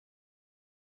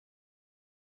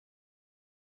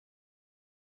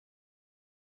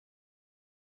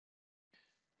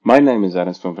My name is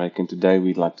Ernst van Wyk, and today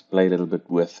we'd like to play a little bit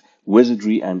with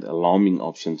wizardry and alarming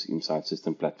options inside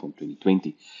System Platform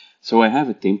 2020. So I have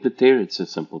a template there. It's a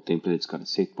simple template. It's got a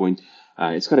set point.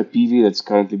 It's got a PV that's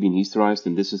currently been historized,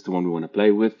 and this is the one we want to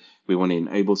play with. We want to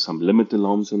enable some limit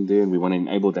alarms on there, and we want to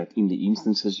enable that in the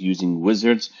instances using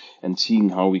wizards and seeing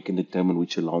how we can determine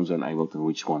which alarms are enabled and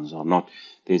which ones are not.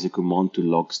 There's a command to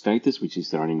log status, which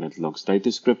is running that log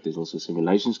status script. There's also a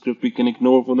simulation script we can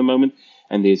ignore for the moment,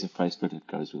 and there's a faceplate that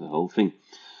goes with the whole thing.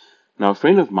 Now, a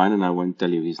friend of mine, and I won't tell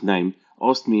you his name,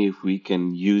 asked me if we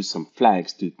can use some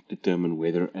flags to determine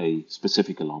whether a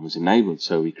specific alarm is enabled.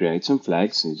 So we create some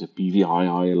flags. There's a PV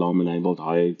high alarm enabled,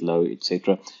 high, low,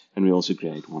 etc. And we also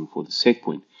create one for the set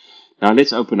point. Now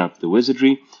let's open up the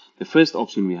wizardry. The first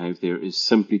option we have there is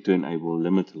simply to enable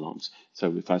limit alarms.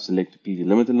 So if I select the PV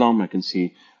limit alarm, I can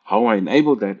see how I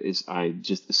enable that is I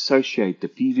just associate the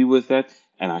PV with that,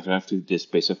 and I have to just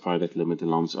specify that limit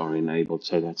alarms are enabled.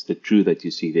 So that's the true that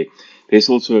you see there. There's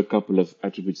also a couple of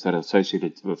attributes that are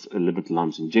associated with limit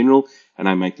alarms in general, and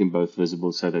I make them both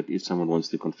visible so that if someone wants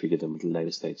to configure them at a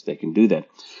later stage, they can do that.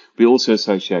 We also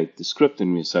associate the script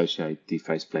and we associate the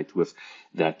faceplate with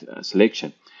that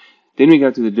selection. Then we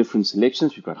go to the different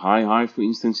selections. We've got high, for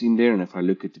instance, in there. And if I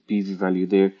look at the PV value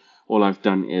there, all I've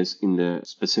done is in the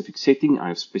specific setting,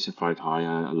 I've specified high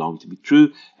alarm to be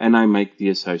true, and I make the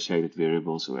associated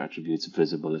variables or attributes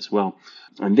visible as well.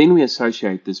 And then we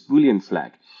associate this Boolean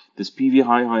flag. This PV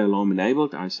high alarm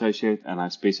enabled, I associate and I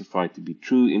specify to be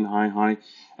true in high,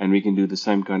 and we can do the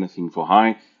same kind of thing for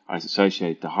high. I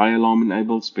associate the high alarm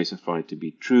enabled, specify it to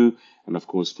be true, and of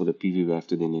course for the PV we have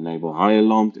to then enable high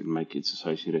alarm and make its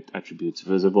associated attributes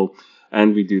visible.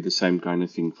 And we do the same kind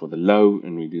of thing for the low,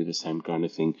 and we do the same kind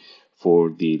of thing for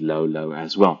the low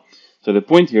as well. So the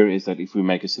point here is that if we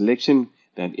make a selection,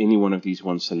 that any one of these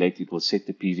ones select, it will set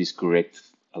the PV's correct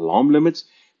alarm limits,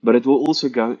 but it will also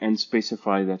go and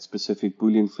specify that specific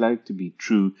Boolean flag to be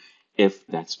true if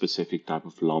that specific type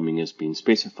of alarming has been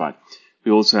specified.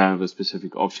 We also have a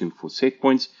specific option for set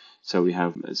points. So we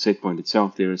have a set point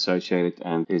itself there associated,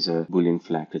 and there's a Boolean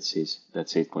flag that says that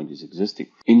set point is existing.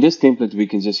 In this template, we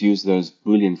can just use those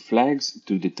Boolean flags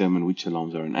to determine which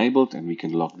alarms are enabled, and we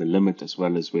can log the limit as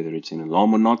well as whether it's an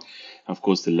alarm or not. Of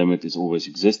course, the limit is always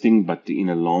existing, but the in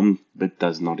alarm bit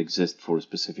does not exist for a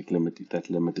specific limit if that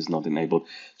limit is not enabled.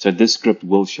 So this script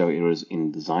will show errors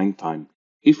in design time.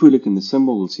 If we look in the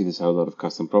symbol, we'll see there's a whole lot of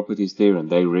custom properties there, and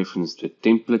they reference the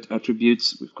template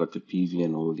attributes. We've got the PV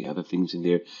and all the other things in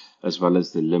there, as well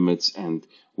as the limits and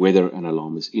whether an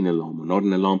alarm is in alarm or not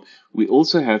an alarm. We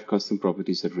also have custom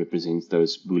properties that represent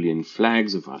those Boolean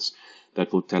flags of us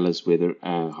that will tell us whether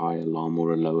a high alarm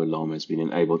or a low alarm has been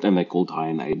enabled, and they're called high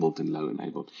enabled and low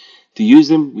enabled. To use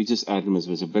them, we just add them as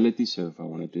visibility. So if I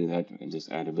want to do that, I can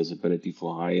just add a visibility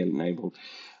for high enabled.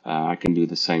 I can do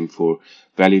the same for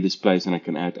value displays, and I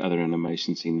can add other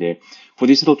animations in there. For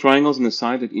these little triangles on the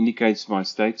side that indicates my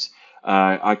states,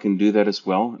 I can do that as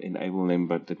well, enable them,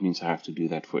 but that means I have to do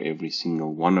that for every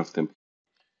single one of them.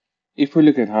 If we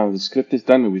look at how the script is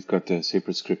done, we've got a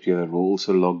separate script here that will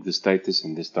also log the status,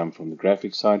 and this time from the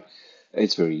graphics side.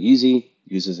 It's very easy.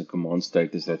 Uses a command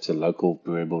status that's a local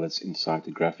variable that's inside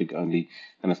the graphic only.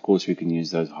 And of course, we can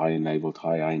use those high enabled,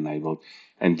 high enabled,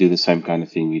 and do the same kind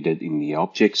of thing we did in the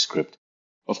object script.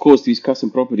 Of course, these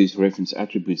custom properties reference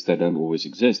attributes that don't always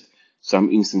exist.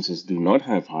 Some instances do not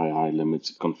have high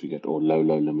limits configured or low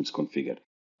limits configured.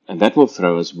 And that will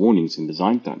throw us warnings in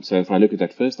design time. So if I look at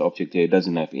that first object here, it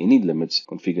doesn't have any limits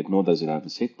configured, nor does it have a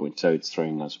set point. So it's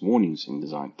throwing us warnings in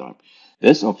design time.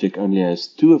 This object only has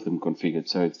 2 of them configured,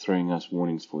 so it's throwing us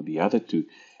warnings for the other 2.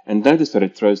 And notice that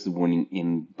it throws the warning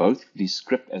in both the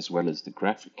script as well as the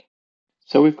graphic.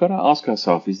 So we've got to ask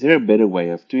ourselves, is there a better way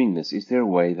of doing this? Is there a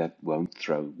way that won't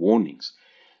throw warnings?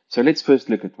 So let's first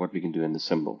look at what we can do in the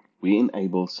symbol. We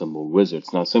enable symbol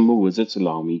wizards. Now, symbol wizards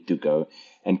allow me to go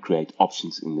and create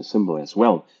options in the symbol as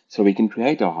well. So we can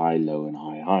create a high, low, and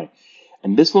high.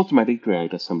 And this will automatically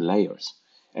create us some layers.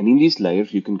 And in these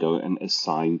layers, you can go and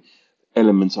assign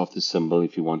elements of the symbol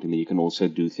if you want, and you can also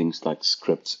do things like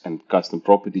scripts and custom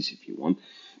properties if you want.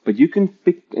 But you can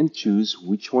pick and choose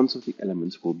which ones of the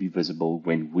elements will be visible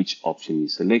when which option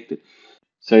is selected.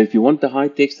 So if you want the high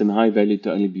text and high value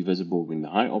to only be visible when the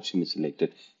high option is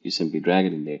selected, you simply drag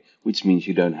it in there, which means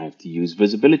you don't have to use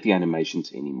visibility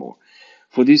animations anymore.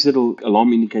 For these little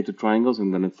alarm indicator triangles,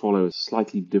 I'm going to follow a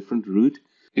slightly different route.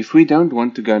 If we don't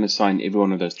want to go and assign every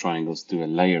one of those triangles to a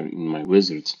layer in my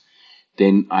wizards,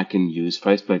 then I can use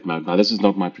faceplate mode. Now, this is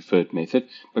not my preferred method,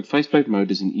 but faceplate mode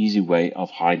is an easy way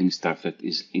of hiding stuff that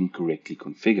is incorrectly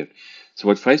configured. So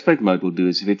what faceplate mode will do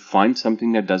is if it finds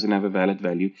something that doesn't have a valid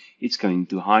value, it's going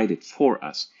to hide it for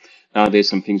us. Now, there's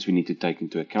some things we need to take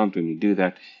into account when we do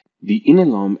that. The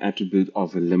in-alarm attribute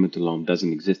of a limit alarm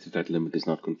doesn't exist if that limit is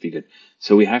not configured.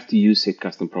 So we have to use set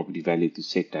custom property value to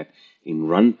set that in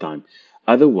runtime.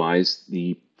 Otherwise,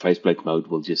 the faceplate mode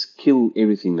will just kill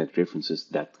everything that references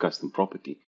that custom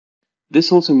property.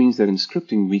 This also means that in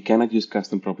scripting, we cannot use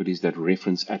custom properties that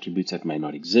reference attributes that may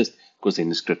not exist, because then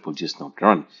the script will just not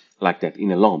run, like that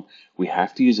in alarm. We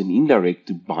have to use an indirect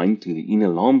to bind to the in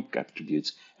alarm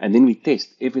attributes, and then we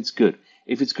test if it's good.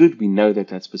 If it's good, we know that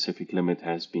that specific limit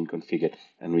has been configured,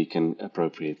 and we can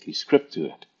appropriately script to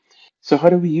it. So how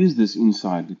do we use this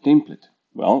inside the template?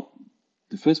 Well,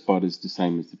 the first part is the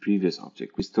same as the previous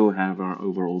object. We still have our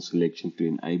overall selection to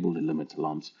enable the limit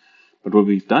alarms. But what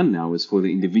we've done now is for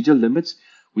the individual limits,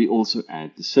 we also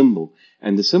add the symbol.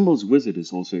 And the symbols wizard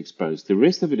is also exposed. The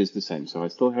rest of it is the same. So I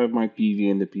still have my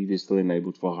PV, and the PV is still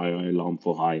enabled for high, alarm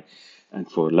for high, and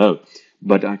for low.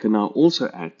 But I can now also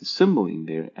add the symbol in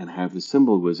there and have the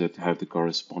symbol wizard have the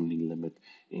corresponding limit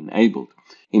enabled.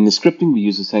 In the scripting, we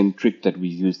use the same trick that we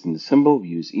used in the symbol. We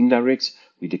use indirects.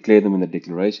 We declare them in the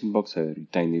declaration box, so they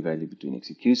retain the value between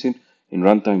execution. In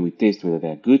runtime, we test whether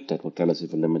they're good. That will tell us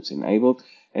if a limit's enabled.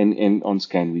 And on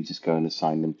scan, we just go and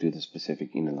assign them to the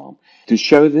specific in alarm. To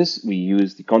show this, we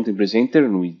use the content presenter,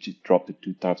 and we just drop the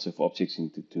two types of objects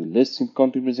into two lists in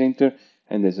content presenter.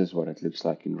 And this is what it looks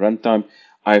like in runtime.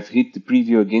 I've hit the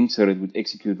preview again so that it would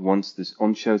execute once this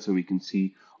on show, so we can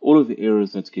see all of the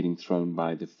errors that's getting thrown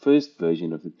by the first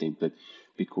version of the template,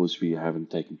 because we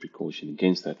haven't taken precaution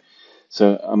against that.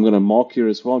 So I'm going to mark here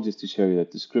as well, just to show you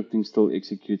that the scripting still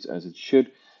executes as it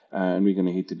should. And we're going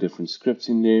to hit the different scripts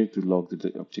in there to log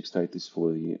the object status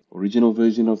for the original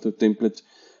version of the template.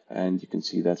 And you can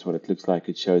see that's what it looks like.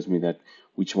 It shows me that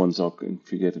which ones are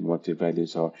configured and what their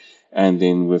values are. And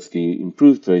then with the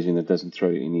improved version, it doesn't throw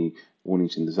any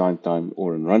warnings in design time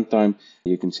or in runtime.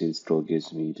 You can see it still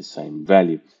gives me the same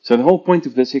value. So the whole point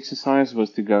of this exercise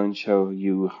was to go and show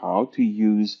you how to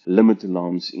use limit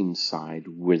alarms inside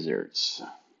wizards.